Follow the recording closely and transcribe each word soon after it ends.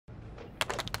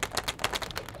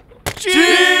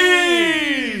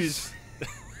Cheese!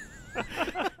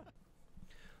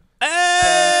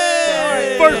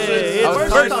 Hey!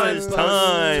 Versus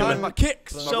time. Time my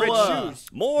kicks. So, my red shoes.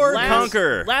 More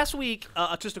Conquer. Last week,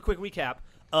 just a quick recap.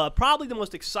 Probably the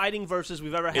most exciting versus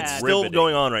we've ever had. It's still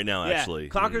going on right now, actually.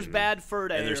 Conquer's Bad Fur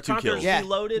Day. And there's 2 Conquer's kills.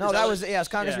 Reloaded. No, that was it's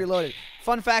Conquer's Reloaded.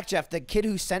 Fun fact, Jeff, the kid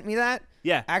who sent me that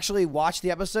actually watched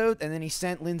the episode, and then he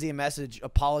sent Lindsay a message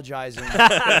apologizing for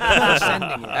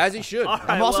sending it. As he should. Right,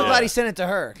 I'm also glad he sent it to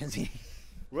her, because he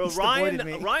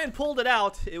Ryan pulled it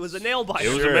out. It was a nail biter.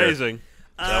 It was amazing.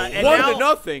 And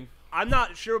 1-0. I'm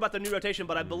not sure about the new rotation,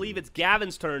 but I believe it's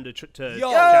Gavin's turn to challenge. Yo!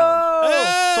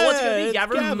 So what's it going to be,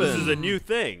 Gavin? This is a new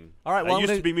thing. All right, well, it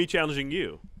used to be me challenging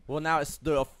you. Well, now it's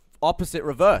the opposite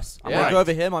reverse. I'm going to go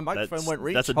over here. My microphone won't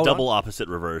reach. That's a Hold double on. opposite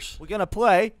reverse. We're going to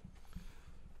play.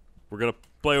 We're going to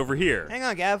play over here. Hang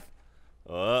on, Gav.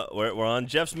 We're on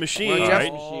Jeff's machine. We're on All Jeff's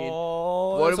right. machine.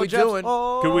 Oh, What are we doing?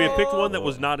 Could we have picked one that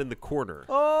was not in the corner?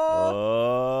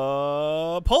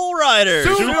 Pole Riders.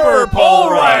 Super Pole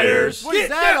Riders. What is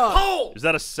that? Pole. Is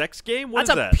that a sex game? What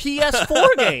That's is a that?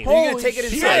 PS4 game. Are you going to take it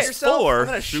inside yourself? I'm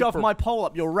going to shove my pole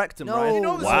up your rectum, No. right? You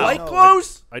know this Wow. light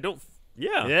Close. I don't.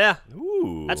 Yeah. Yeah.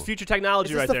 Ooh. That's future Is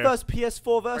technology this right the there. first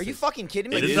PS4 versus? Are you fucking kidding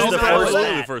me? It This is is the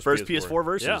absolutely first, the first PS4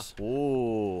 versus. Yeah.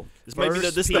 Ooh. This may be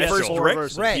this is the PS4 first direct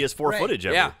versus. PS4 footage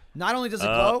ever. Yeah. Not only does it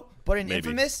glow, but in maybe.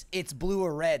 Infamous, it's blue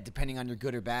or red, depending on your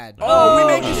good or bad. Oh, we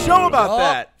made a show about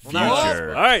that.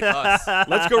 Future. All right.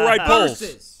 Let's go right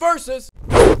poles. Versus.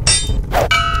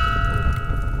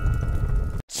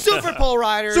 Super Pole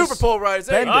Riders. Super Pole Riders.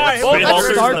 There you go. All right, Spin let's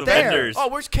Hulkers start and there. Benders. Oh,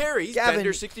 where's Carrie? He's Gavin.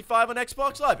 Bender 65 on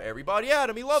Xbox Live. Everybody at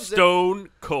him. He loves it. Stone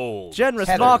Cold. Generous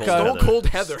Heather. Marco. Stone Cold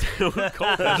Heather. You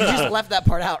just left that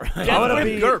part out, right? I want to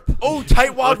be. Gurp. Oh,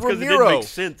 Tightwad Because it didn't Ramiro. make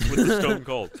sense with the Stone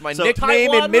Cold. My So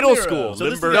nickname Tightwad in middle Ramiro. school. So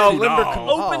this is Limber. Limber.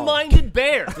 Open-minded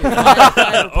bear.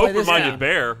 Open-minded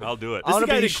bear. I'll do it. This is the wanna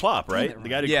guy who be did Quap, right? The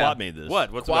guy who did Yeah. Quap made this.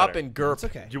 What? What's the Quap matter? and Gurp. It's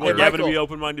okay. Do you want Hey, Gavin to Michael. be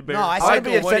open-minded bear? No, I I said want to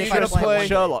be go when you essentially try to play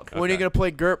Sherlock. When are you going to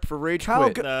play Gurp for Rage How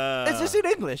Quit? good? Is this in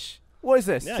English? What is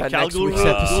this? Yeah, That next Calgary. week's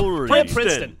episode. Play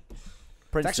Princeton.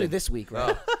 It's actually this week,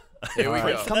 right? Here we go.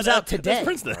 It comes out today. That's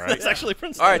Princeton. It's actually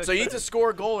Princeton. All right, so you need to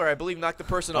score a goal or I believe knock the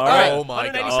person off. All right. Oh, my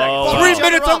 180 God. seconds. 3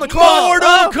 minutes on the clock. Mortal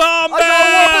I got a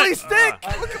Kombat! wobbly stick.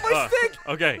 Look at my stick.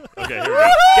 Okay. Okay. Here we go.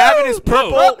 Gavin is purple.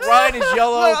 Whoa. Ryan is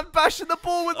yellow. Look, I'm bashing the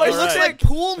ball with my It looks stick. like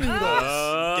pool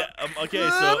noodles. Okay,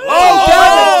 so.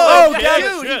 Oh, shit,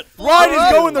 Gavin. shit. Ryan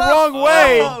is going the wrong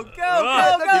way. Go, You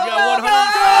got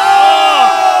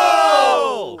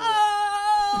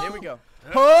 100. Here we go.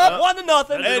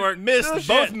 1-0. And missed. Shit.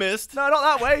 Both missed. No,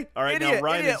 not that way. All right, now Idiot,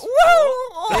 Ryan idiot. is- Woo!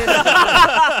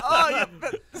 Oh,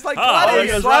 it's like Oh,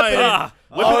 gladiator here's slapping. Ryan.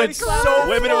 Oh, it's so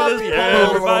Whipping it with his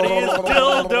Everybody is dildo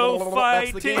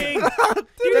That's the fighting.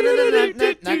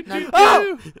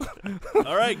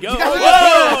 All right, go. guys are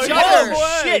Whoa, each no other.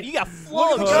 way. Shit, you got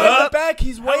flung. Look at the back.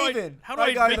 He's How do I- waving. how do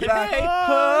I guy in the make it back. pay?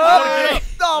 Oh,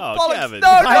 Oh, bollocks. Gavin. No,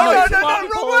 I know, no, he's no, no, fucking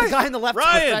wrong The way. guy in the left is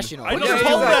Ryan, professional. I He know does the a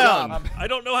whole good down. job. I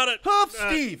don't know how to. Huff,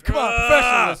 Steve. Come on,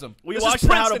 professionalism. We This watched is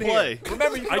how to Princeton play. here.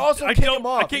 Remember, you can I also don't- kick him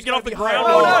off. I can't He's get off gotta the be higher.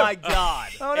 ground. Oh, no. my God.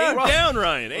 Oh, Aim no. down,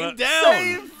 Ryan. Aim down.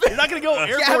 Save. You're not going to go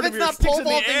airborne if Gavin's your not stick's pole in the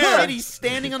vaulting air. shit. He's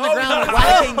standing on the ground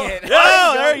whacking it.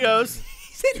 Oh, there he goes.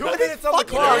 2 minutes on the There we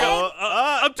clock. go.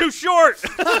 I'm too short.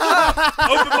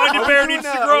 Open-minded bear needs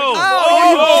to grow.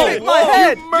 Oh, you kicked my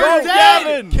head. Murder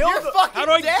Gavin. You're fucking How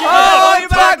do I dead. get Oh, up? you're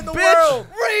back, in the bitch. world.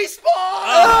 Respawn!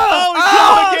 Oh, he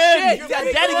killed again. Shit, you got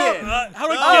dead again. How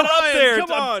do I get up there?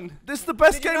 Come on. This is the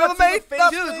best Did you game not ever see the made. face No.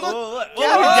 thing?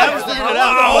 Gavin's figured it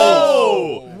out.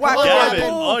 Oh. Whack Oh, it. Gavin,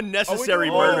 Oh. unnecessary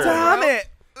Oh, murder. Damn it.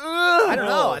 I don't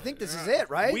know. I think this is it,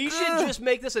 right? We should just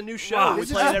make this a new show. Wow. We This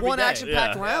is play it just every one day.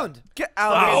 action-packed Yeah. round. Get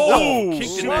out of here. Oh, Kicked in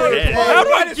the Smart head. play. How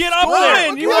do I get up there?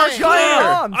 Ryan, you are Ryan. clear.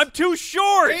 Arms. I'm too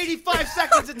short. 85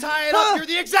 seconds to tie it up. You're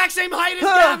the exact same height as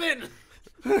Gavin.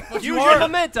 Use your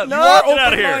momentum. No. You are Get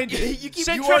out of here. Open-minded. You keep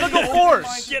centrifugal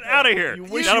force. Get out of here.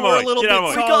 wish Get out you of my were way. a little Get out of bit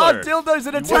my We way. got our taller. dildos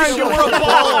in a Wish you tangle. were a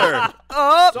baller.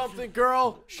 Up. Something,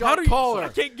 girl. How Shot do you? I caller.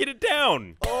 can't get it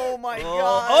down. Oh my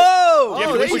god. Oh! You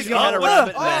have to there push you your go. head around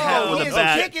it in the head Oh, with he a is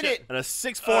bat kicking it. and a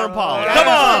 6'4" Impala. yeah. Come Trying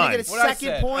to on. get a What I second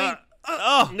said. point.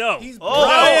 No. He's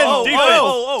Ryan, defense.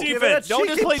 Give it a Defense. Don't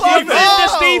just cheeky play bump. defense.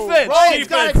 Just defense. Ryan's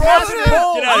got it Defense. crossing the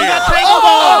pole. Get out of here. got tangled on.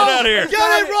 Get out of here. Get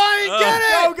it, Ryan. Get it.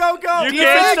 Go, go, go. You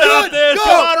Defense. can't stop Good. this. Go.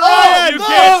 Come on, Oh, Ryan. You no.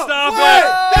 can't stop Wait. it.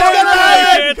 That's You gonna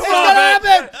happen. can't It's stop gonna it.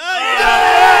 happen.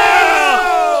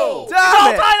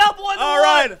 Damn it. Tied up 1-1. All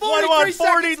right, 43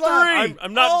 seconds 43.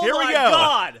 I'm not. Oh Here we my go.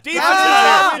 God. Defense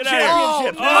Ah, is here. Get out of here.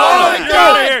 championship. Oh, Oh, my get God.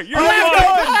 out of here. You're Ryan's good.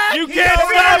 got it. You He's can't got stop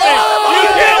it. me. You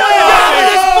can't stop me.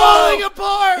 is falling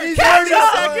apart. He's 30 already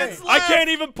seconds playing. I can't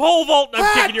even pole vault and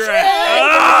I'm kicking your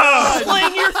ass.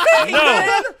 Sling your feet, No.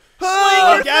 man.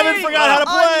 Gavin forgot how to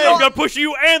play. I'm gonna push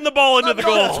you and the ball into the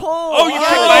goal. Oh, you kicked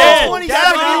my Oh, head. 20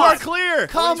 Gavin, seconds. you are clear.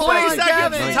 Come 20 on, seconds.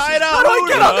 Gavin. Tie it up. How do I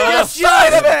get on the other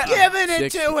side of it? Giving it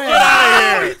to him. Get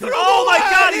out of here. Oh my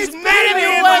God, he's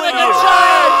manhandling like a you.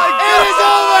 child. It is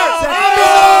over.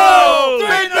 Oh!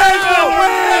 Three Bengals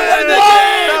win the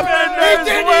game. He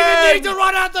didn't even need to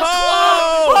run out the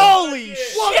clock. Holy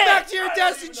Walk shit! back to your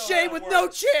desk in shame with no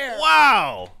chair.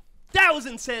 Wow. That was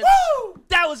intense.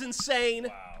 That was insane.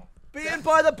 Being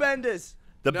by the Benders.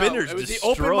 The Benders it was the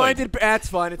destroyed. open-minded. That's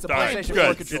fine. It's a All right, PlayStation 4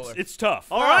 good. controller. It's tough.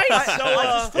 All right, It's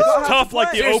tough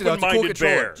like the Seriously, though, it's a cool open-minded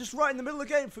controller. bear. Just right in the middle of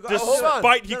the game. Forgot.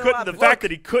 Despite he couldn't, the fact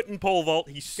that he couldn't pole vault,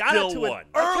 he got it still to won.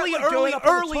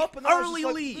 an early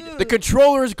lead. The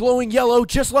controller is glowing yellow,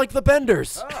 just like the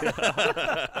Benders. All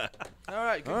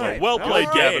right, good game. Well played,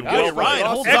 Gavin. Hey, Well Ryan played.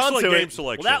 holds on Excellent to game it.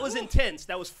 selection. Well, that was intense.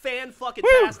 That was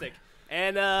fan-fucking-tastic.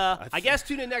 And I guess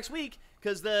tune in next week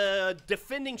because the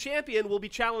defending champion will be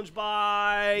challenged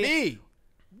by Me,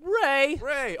 Ray.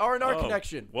 Ray, R&R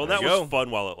connection. Well, There that you was go.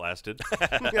 fun while it lasted.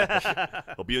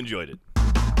 Hope you enjoyed it.